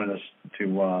and wanting us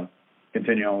to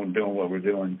continue on doing what we're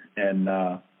doing.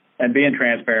 And being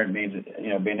transparent means, you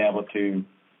know, being able to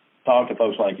talk to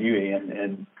folks like you, Ian.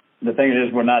 And the thing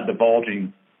is, we're not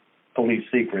divulging police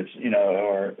secrets, you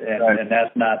know, and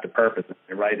that's not the purpose,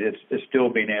 right? It's still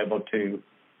being able to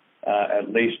at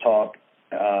least talk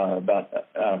about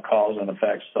cause and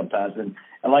effects sometimes. And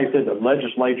like I said, the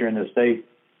legislature in the state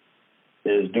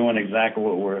is doing exactly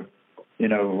what we're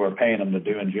paying them to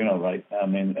do in Juneau, right? I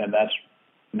mean, and that's,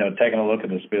 you know, taking a look at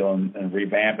this bill and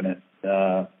revamping it.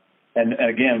 And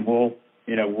again, we'll,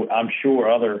 you know, I'm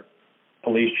sure other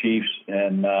police chiefs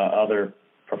and other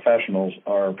professionals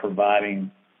are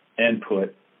providing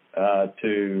input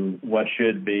to what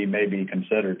should be maybe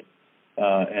considered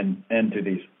and into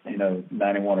these, you know,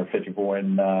 91 or 54.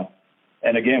 And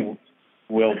again,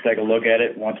 we'll take a look at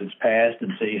it once it's passed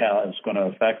and see how it's going to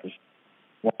affect us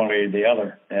one way or the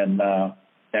other, and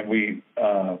we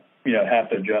you know, have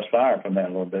to adjust fire from that a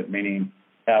little bit, meaning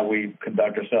how we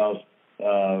conduct ourselves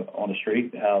on the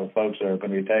street, how the folks are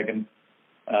going to be taken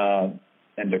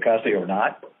into custody or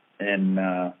not, and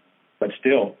but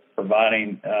still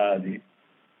providing the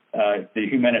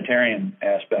humanitarian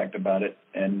aspect about it,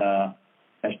 and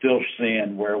still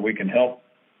seeing where we can help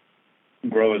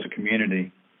grow as a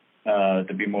community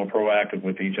to be more proactive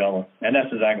with each other. And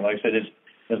that's exactly like I said.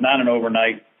 It's not an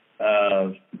overnight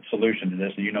solution to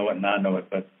this, and you know it and I know it.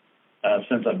 But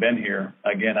since I've been here,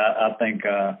 again, I think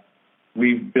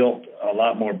we've built a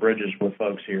lot more bridges with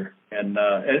folks here. And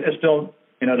it's still,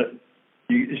 you know,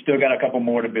 you still got a couple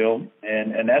more to build,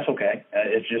 and that's okay.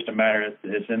 It's just a matter of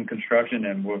it's in construction,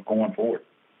 and we're going forward,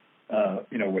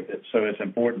 you know, with it. So it's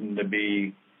important to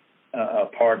be a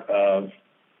part of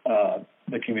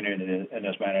the community in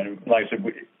this manner. And like I said,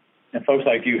 and folks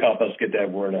like you help us get that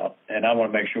word out. And I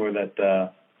want to make sure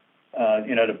that,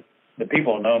 you know, the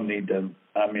people in Nome need to,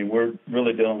 I mean, we're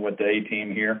really dealing with the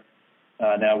A-team here.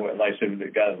 Now, like I said,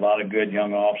 we've got a lot of good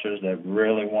young officers that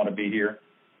really want to be here.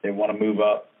 They want to move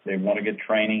up. They want to get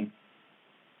training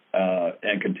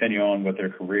and continue on with their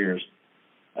careers.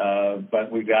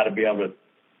 But we've got to be able to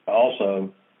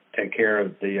also take care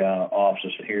of the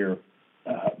officers here,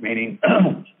 meaning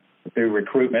through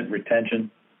recruitment,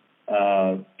 retention,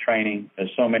 training.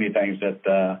 There's so many things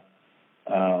that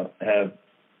have,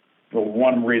 for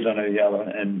one reason or the other,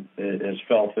 and it has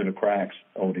fell through the cracks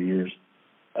over the years.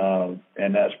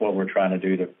 And that's what we're trying to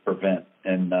do to prevent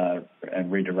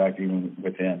and redirect even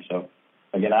within. So,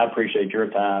 again, I appreciate your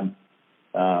time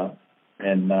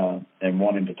and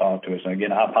wanting to talk to us. And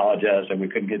again, I apologize that we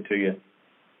couldn't get to you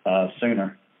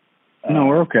sooner. No,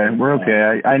 we're okay. We're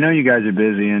okay. I know you guys are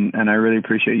busy, and I really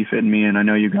appreciate you fitting me in. I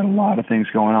know you've got a lot of things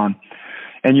going on.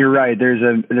 And you're right. There's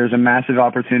a massive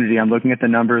opportunity. I'm looking at the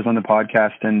numbers on the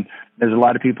podcast, and there's a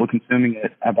lot of people consuming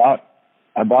it. About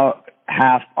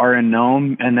half are in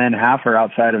Nome, and then half are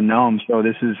outside of Nome. So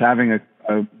this is having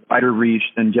a wider reach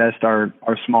than just our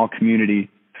small community.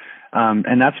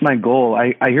 And that's my goal.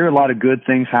 I hear a lot of good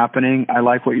things happening. I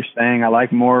like what you're saying. I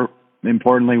like, more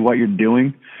importantly, what you're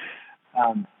doing.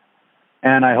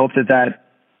 And I hope that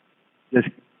just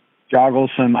joggles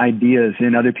some ideas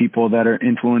in other people that are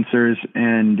influencers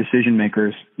and decision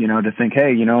makers, you know, to think,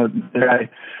 hey, you know,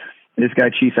 this guy,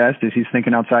 Chief Estes, he's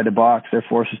thinking outside the box. Their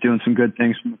force is doing some good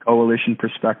things from a coalition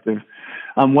perspective.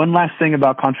 One last thing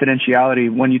about confidentiality.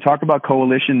 When you talk about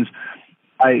coalitions,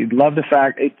 I love the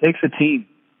fact it takes a team.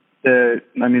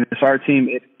 It's our team.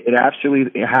 It has to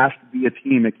be a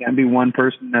team. It can't be one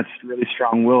person that's really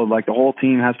strong-willed. Like, the whole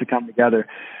team has to come together.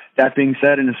 That being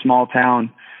said, in a small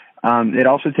town, it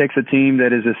also takes a team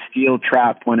that is a steel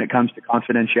trap when it comes to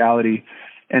confidentiality.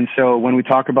 And so when we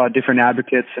talk about different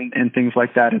advocates and things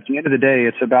like that, at the end of the day,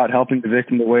 it's about helping the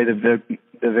victim the way the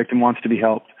victim wants to be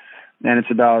helped. And it's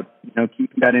about,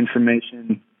 keeping that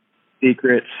information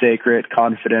secret, sacred,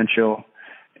 confidential.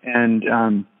 And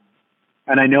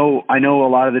I know a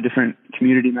lot of the different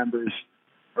community members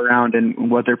around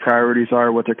and what their priorities are,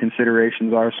 what their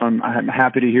considerations are. So I'm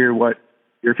happy to hear what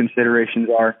your considerations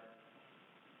are,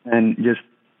 and just,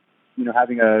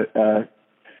 having a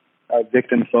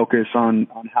victim focus on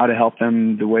how to help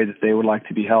them the way that they would like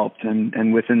to be helped,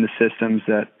 and within the systems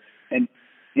and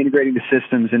integrating the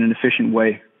systems in an efficient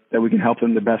way that we can help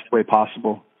them the best way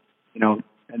possible, and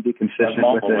be consistent with it.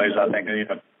 Multiple ways, I think.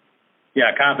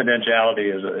 Yeah, confidentiality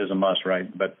is a must, right?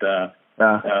 But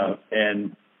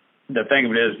and the thing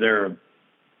of it is, there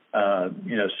are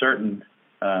certain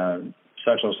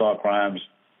sexual assault crimes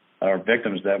or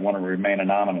victims that want to remain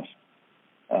anonymous.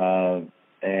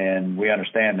 And we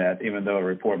understand that, even though a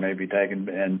report may be taken,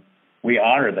 and we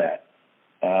honor that.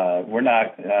 We're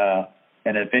not,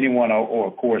 and if anyone, or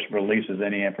of course, releases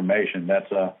any information,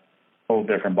 that's a whole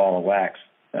different ball of wax.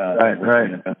 Right.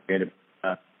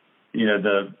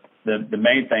 The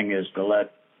main thing is to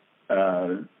let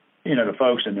the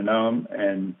folks in the Nome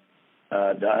and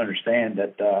to understand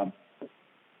that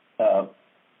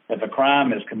if a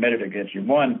crime is committed against you,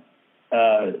 one,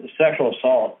 sexual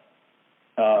assault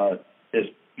is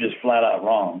just flat out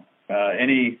wrong.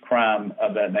 Any crime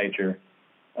of that nature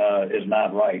is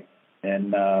not right,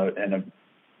 and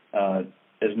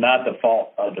is not the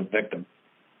fault of the victim.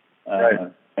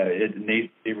 Right. It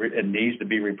needs to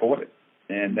be reported,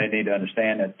 and they need to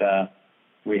understand that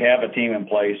we have a team in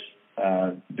place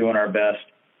doing our best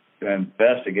to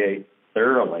investigate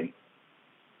thoroughly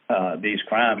these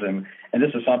crimes, and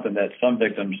this is something that some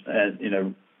victims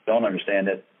don't understand,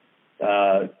 that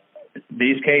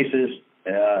these cases,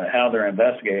 how they're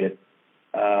investigated.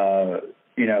 A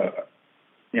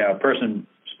person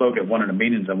spoke at one of the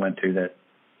meetings I went to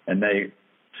and they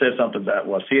said something that,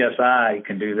 well, CSI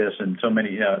can do this, and so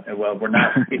many. Well, we're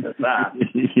not CSI.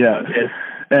 Yeah,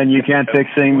 and you can't fix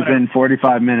things in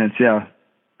 45 minutes. Yeah,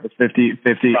 50,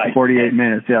 right. 48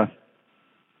 minutes. Yeah.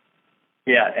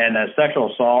 Yeah, and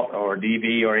sexual assault or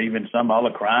DV or even some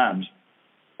other crimes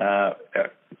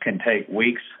can take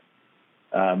weeks,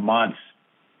 months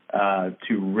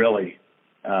to really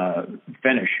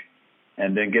finish,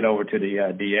 and then get over to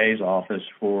the DA's office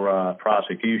for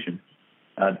prosecution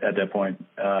at that point.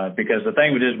 Because the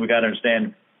thing is, we got to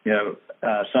understand,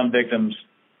 some victims,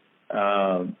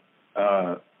 for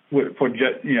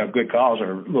good cause,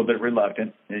 are a little bit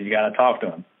reluctant, and you got to talk to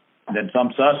them. And then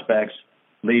some suspects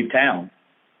leave town.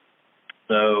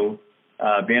 So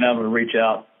being able to reach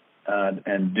out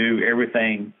and do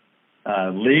everything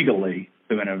legally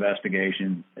through an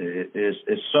investigation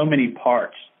is so many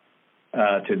parts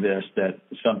to this that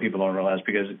some people don't realize,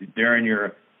 because during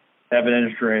your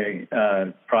evidentiary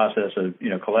process of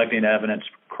collecting evidence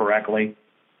correctly,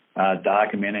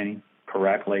 documenting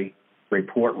correctly,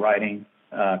 report writing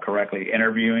correctly,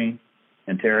 interviewing,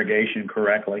 interrogation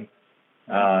correctly,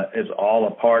 is all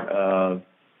a part of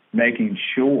making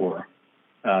sure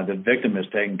the victim is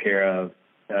taken care of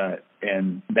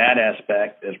in that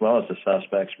aspect, as well as the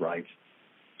suspect's rights,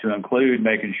 to include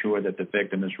making sure that the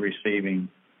victim is receiving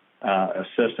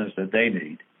assistance that they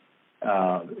need,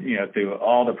 through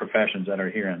all the professions that are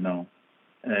here in Nome.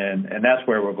 And that's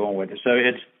where we're going with it. So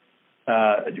it's,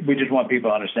 we just want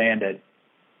people to understand that,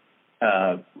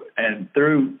 and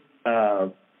through,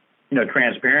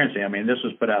 transparency, I mean, this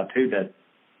was put out too, that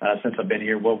since I've been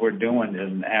here, what we're doing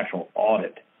is an actual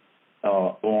audit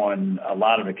on a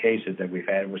lot of the cases that we've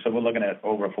had. So we're looking at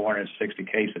over 460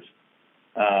 cases,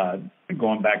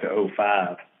 going back to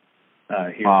 2005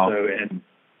 here. Wow. So, and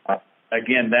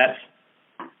again, that's,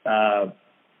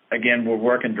 again, we're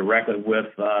working directly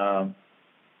with our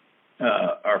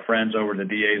friends over at the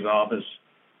DA's office.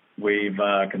 We've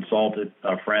consulted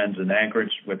our friends in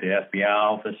Anchorage with the FBI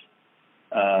office.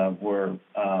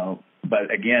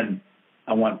 But again,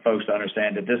 I want folks to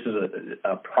understand that this is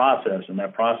a process, and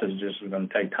that process is just going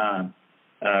to take time.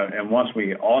 And once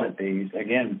we audit these,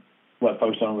 again, what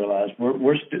folks don't realize,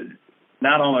 we're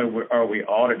not only are we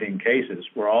auditing cases,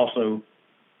 we're also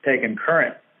taking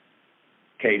current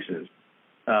cases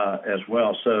as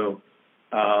well. So,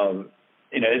 and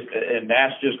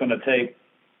that's just going to take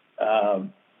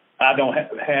I don't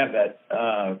have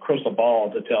that crystal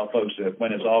ball to tell folks that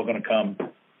when it's all going to come,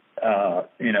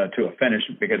 to a finish,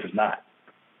 because it's not.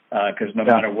 Because no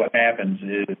matter what happens,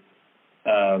 the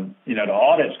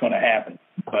audit's going to happen.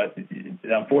 But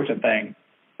the unfortunate thing,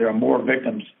 there are more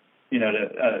victims,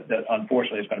 that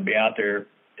unfortunately is going to be out there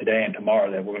today and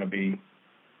tomorrow that we're going to be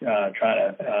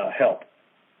trying to help.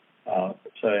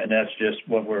 And that's just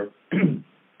what we're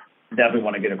definitely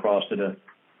want to get across to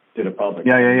the public.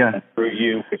 Yeah. Through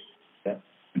you.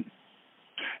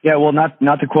 Yeah, well, not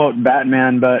to quote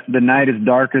Batman, but the night is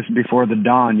darkest before the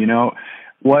dawn.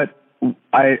 What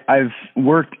I've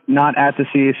worked not at the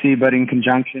CAC, but in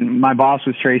conjunction. My boss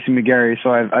was Tracy McGarry,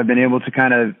 so I've been able to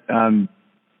kind of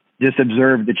just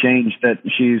observe the change that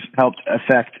she's helped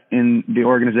affect in the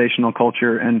organizational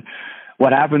culture. And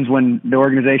what happens when the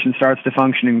organization starts to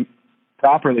functioning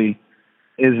properly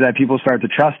is that people start to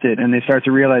trust it, and they start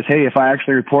to realize, hey, if I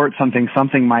actually report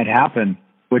something might happen,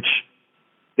 which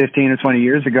 15 or 20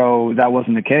 years ago, that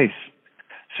wasn't the case.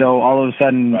 So all of a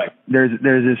sudden, there's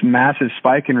this massive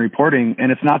spike in reporting,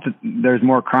 and it's not that there's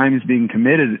more crimes being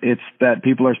committed, it's that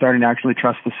people are starting to actually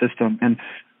trust the system.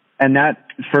 And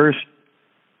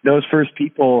those first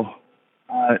people,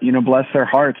 bless their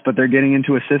hearts, but they're getting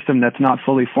into a system that's not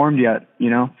fully formed yet,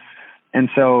 And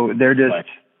so they're just,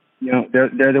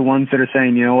 they're the ones that are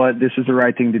saying, you know what, this is the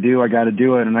right thing to do. I got to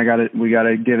do it, and we got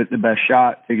to give it the best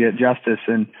shot to get justice.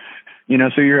 And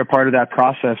so you're a part of that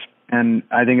process, and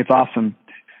I think it's awesome.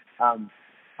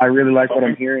 I really like what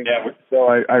I'm hearing. Yeah. So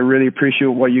I really appreciate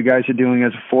what you guys are doing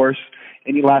as a force.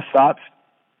 Any last thoughts?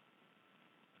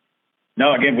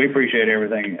 No, again, we appreciate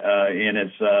everything. And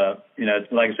it's,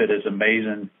 like I said, it's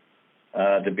amazing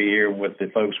to be here with the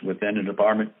folks within the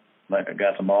department. I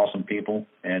got some awesome people,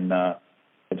 and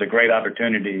it's a great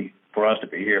opportunity for us to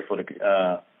be here for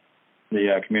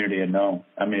the community in Nome.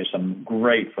 I mean, there's some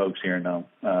great folks here in Nome,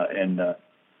 and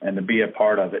to be a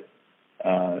part of it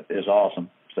is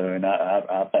awesome. So, and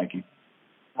I thank you.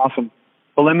 Awesome.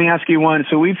 Well, let me ask you one.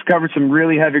 So we've covered some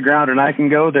really heavy ground, and I can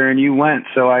go there, and you went.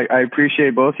 So I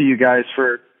appreciate both of you guys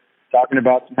for talking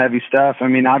about some heavy stuff. I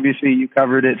mean, obviously you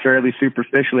covered it fairly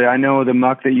superficially. I know the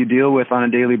muck that you deal with on a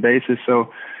daily basis.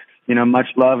 So, much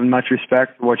love and much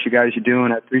respect for what you guys are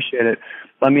doing. I appreciate it.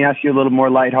 Let me ask you a little more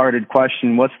lighthearted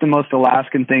question. What's the most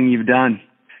Alaskan thing you've done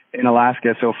in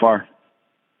Alaska so far?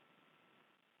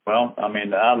 Well, I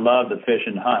mean, I love to fish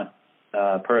and hunt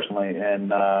personally,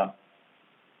 and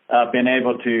I've been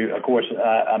able to, of course,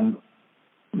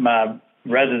 my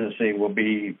residency will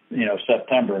be,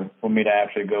 September for me to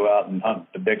actually go out and hunt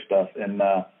the big stuff. And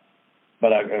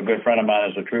but a good friend of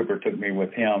mine as a trooper took me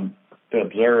with him to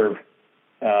observe.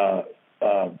 Be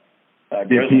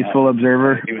a peaceful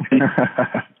observer.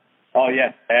 Oh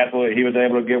yeah, absolutely. He was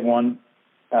able to get one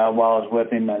while I was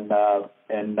with him,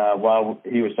 and while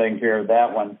he was taking care of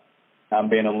that one, I'm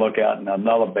being a lookout, and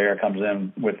another bear comes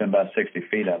in within about 60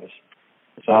 feet of us.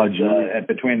 So and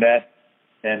between that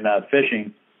and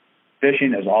fishing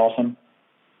is awesome.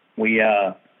 We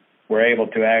were able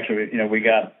to actually, we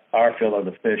got our fill of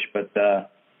the fish, but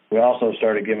we also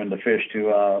started giving the fish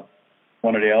to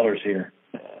one of the elders here,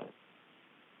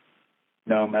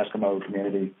 Nome Eskimo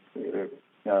community,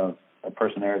 a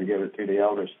person there to give it to the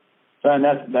elders. So, and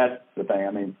that's the thing.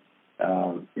 I mean,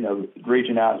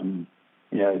 reaching out, and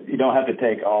you don't have to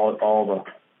take all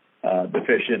the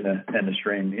fish in the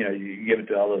stream. You give it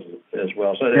to others as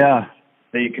well. So yeah.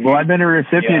 Well, I've been a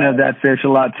recipient of that fish a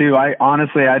lot too.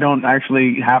 I don't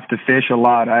actually have to fish a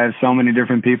lot. I have so many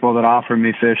different people that offer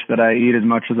me fish that I eat as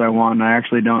much as I want, and I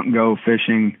actually don't go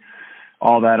fishing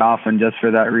all that often just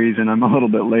for that reason. I'm a little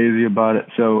bit lazy about it.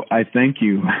 So I thank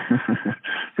you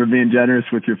for being generous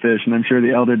with your fish, and I'm sure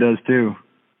the elder does too.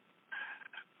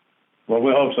 Well,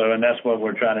 we hope so, and that's what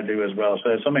we're trying to do as well. So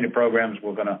there's so many programs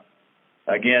we're going to,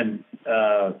 again,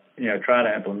 try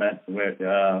to implement with,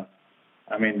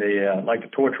 like the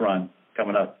torch run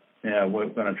coming up. We're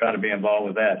going to try to be involved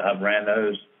with that. I've ran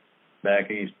those back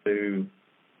east to,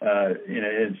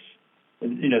 it's,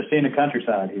 seeing the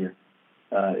countryside here.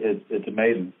 It's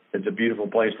amazing. It's a beautiful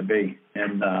place to be.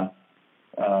 And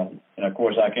of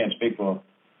course, I can't speak for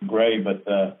Gray, but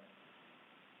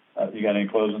you got any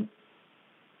closing?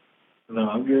 No,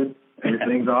 I'm good.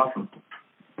 Everything's awesome.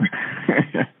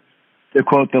 To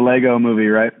quote the Lego movie,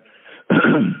 right?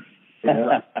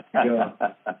 Yeah.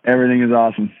 Everything is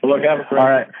awesome. Well, look, have a great. All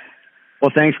right.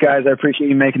 Well, thanks, guys. I appreciate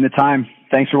you making the time.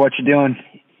 Thanks for what you're doing.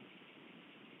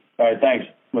 All right, thanks.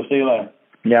 We'll see you later.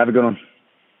 Yeah, have a good one.